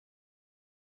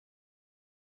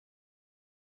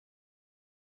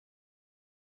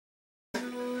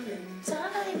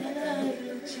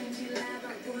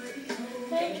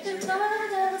Ain't you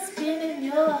tired of spending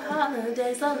your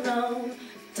holidays alone?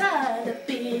 Tired of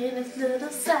being this little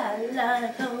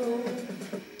sideline home?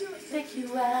 Take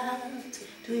you out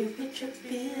to your picture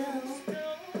bill.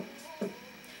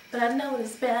 But I know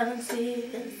this balance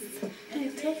is, do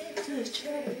you take it to the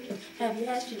church? Have you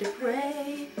asked you to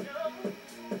pray?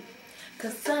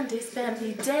 Cause Sunday's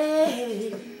family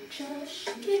day.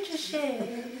 Just get your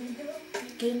share.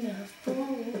 Get enough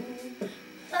food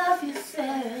of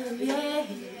yourself, yeah.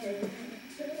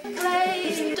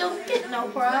 Play, don't get no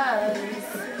prize.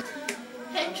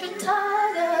 Ain't you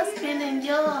tired of spending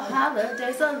your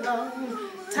holidays alone?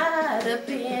 Tired of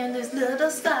being this little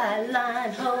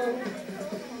sideline hoe?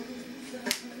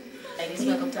 Ladies,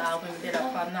 welcome to All Women That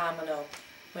Are Phenomenal.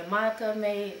 When Monica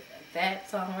made that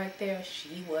song right there,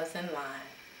 she was in line.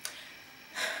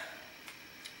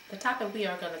 The topic we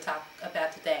are going to talk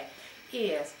about today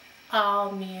is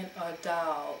all men are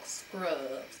dogs,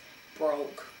 scrubs,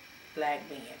 broke black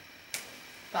men.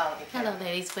 Follow me. Hello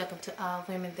ladies, welcome to All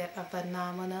Women That Are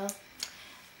Phenomenal.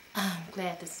 I'm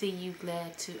glad to see you,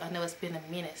 I know it's been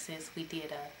a minute since we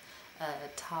did a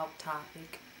talk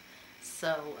topic.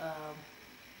 So,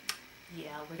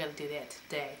 yeah, we're going to do that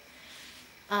today.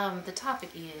 The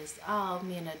topic is all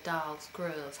men are dogs,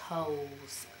 scrubs,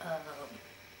 hoes,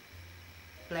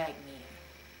 black men.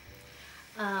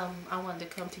 I wanted to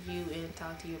come to you and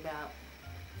talk to you about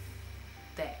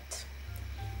that.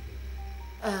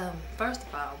 First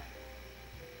of all,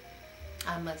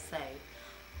 I must say,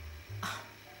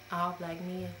 all black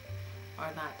men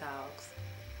are not dogs.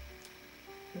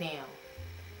 Now,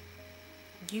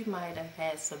 you might have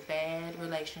had some bad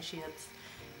relationships,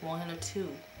 one or two,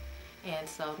 and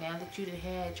so now that you've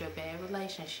had your bad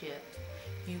relationships,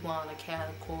 you want to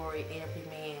category every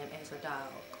man as a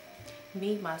dog.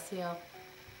 Me, myself,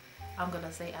 I'm going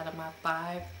to say out of my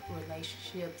 5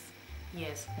 relationships,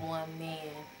 yes, one man,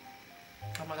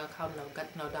 I'm not going to call him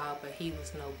no dog, but he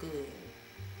was no good.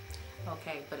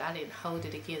 Okay, but I didn't hold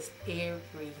it against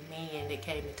every man that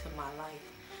came into my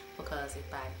life, because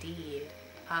if I did,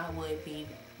 I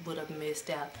would have missed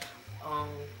out on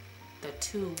the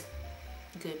 2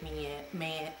 good men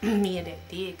that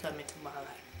did come into my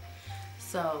life.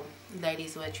 So,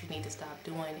 ladies, what you need to stop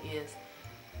doing is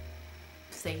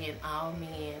saying all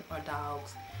men are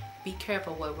dogs. Be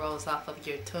careful what rolls off of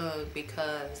your tongue,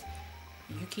 because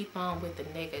you keep on with the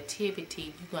negativity,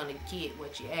 you're going to get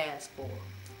what you ask for.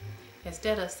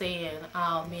 Instead of saying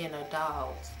all men are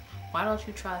dogs, why don't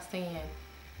you try saying,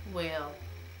 well,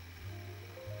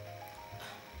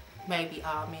 maybe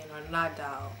all men are not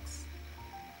dogs.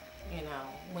 You know,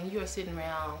 when you're sitting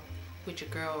around with your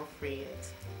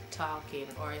girlfriends talking,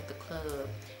 or at the club,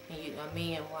 and a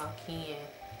man walk in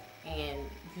and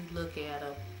you look at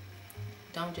him,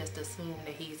 don't just assume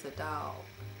that he's a dog.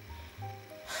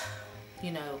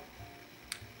 You know,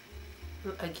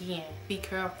 again, be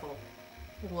careful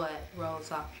what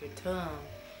rolls off your tongue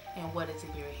and what is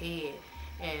in your head.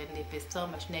 And if it's so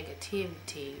much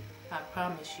negativity, I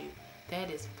promise you, that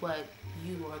is what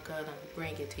you are gonna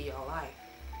bring into your life,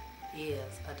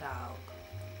 is a dog.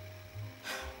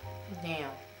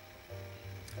 Now,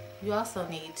 you also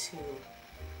need to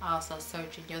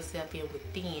search yourself in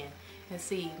within and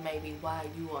see maybe why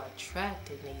you are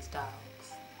attracting these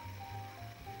dogs.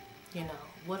 You know,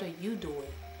 what are you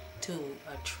doing to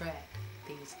attract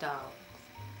these dogs?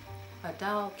 A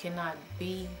dog cannot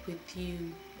be with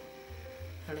you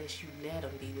unless you let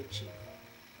him be with you.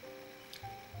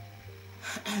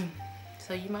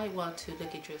 So you might want to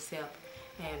look at yourself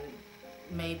and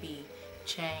maybe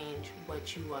change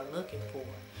what you are looking for.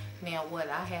 Now, what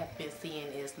I have been seeing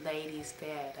is ladies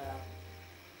that,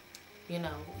 you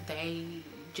know, they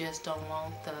just don't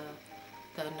want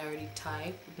the nerdy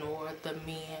type, nor the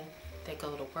men that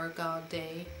go to work all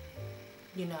day.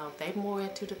 You know, they more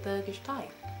into the thuggish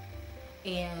type.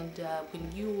 And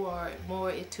when you are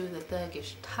more into the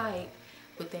thuggish type,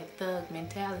 with that thug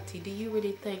mentality, do you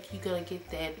really think you're gonna get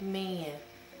that man,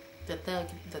 the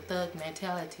thug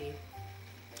mentality?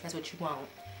 That's what you want.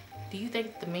 Do you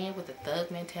think the man with the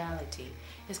thug mentality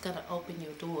is gonna open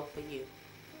your door for you?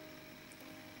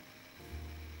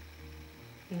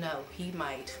 No, he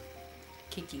might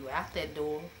kick you out that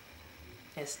door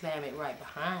and slam it right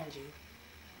behind you.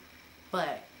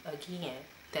 But again,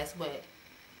 that's what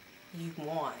you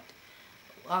want.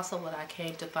 Also, what I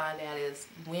came to find out is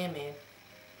women,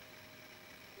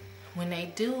 when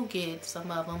they do get,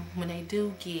 some of them, when they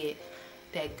do get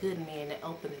that good man that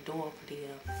open the door for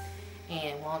them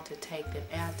and want to take them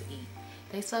out to eat,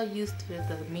 they so used to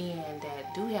the men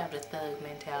that do have the thug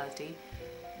mentality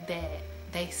that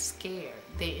they scared,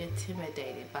 they're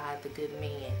intimidated by the good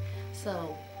man.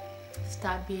 So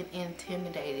stop being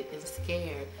intimidated and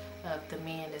scared of the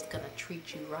man that's gonna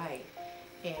treat you right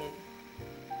and,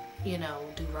 you know,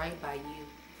 do right by you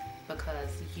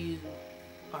because you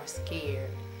are scared.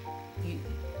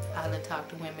 I done talked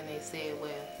to women, they said,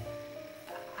 well,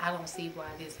 I don't see why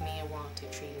this man wants to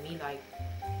treat me like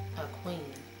a queen.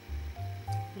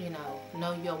 You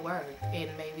know your worth, and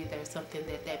maybe there's something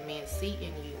that man see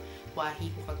in you why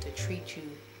he wants to treat you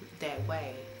that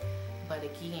way. But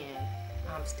again,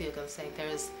 I'm still gonna say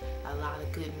there's a lot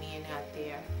of good men out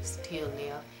there still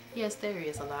left. Yes, there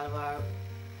is a lot of our,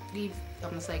 I'm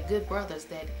gonna say, good brothers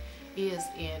that is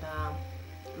in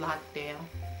lockdown.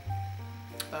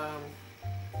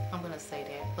 I'm gonna say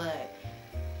that, but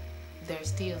there's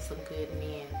still some good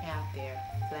men out there,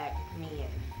 black men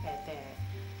at that.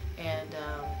 And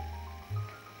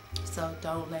so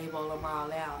don't label them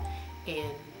all out,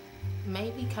 and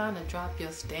maybe kind of drop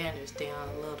your standards down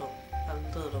a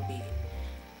little bit.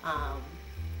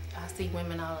 I see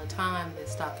women all the time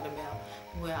that's talking about,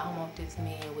 well, I want this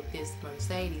man with this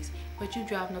Mercedes, but you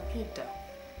driving a Pinto.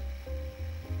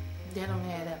 That don't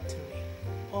add up to me.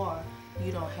 Or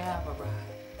you don't have a ride.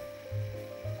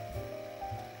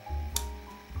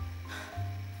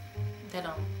 That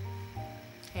don't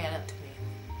add up to me.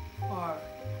 Or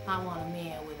I want a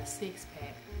man with a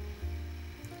six-pack,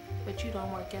 but you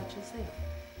don't work out yourself.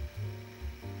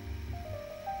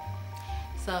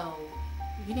 So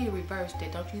you need to reverse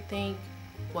that. Don't you think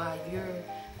while you're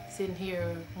sitting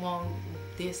here wanting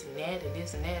this and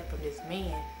that from this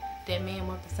man, that man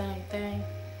want the same thing?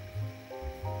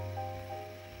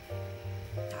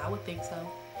 I would think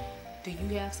so. Do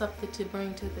you have something to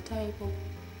bring to the table?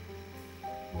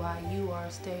 While you are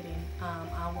stating,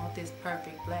 I want this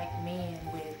perfect black man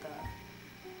with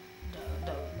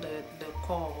the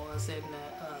cars and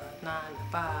the 9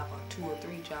 to 5 or 2 or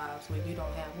 3 jobs when you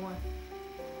don't have one.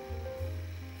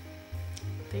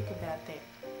 Think about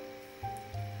that.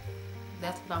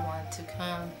 That's what I wanted to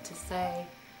come to say.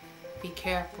 Be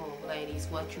careful, ladies,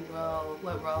 what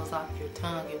rolls off your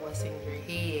tongue and what's in your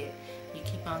head. You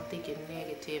keep on thinking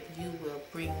negative, you will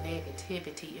bring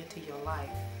negativity into your life.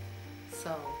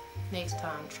 So next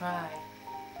time, try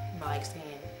like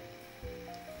saying,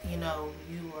 you know,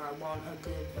 you are wanting a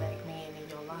good black man in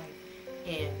your life,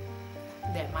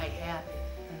 and that might happen.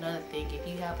 Another thing, if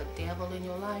you have a devil in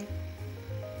your life,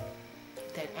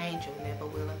 that angel never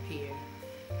will appear.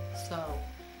 So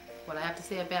what I have to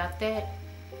say about that,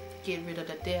 get rid of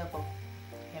the devil,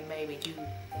 and maybe you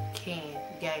can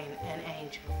gain an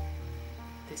angel.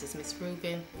 This is Miss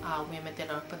Rubin, all women that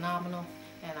are phenomenal,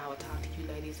 and I will talk to you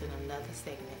ladies in another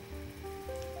segment.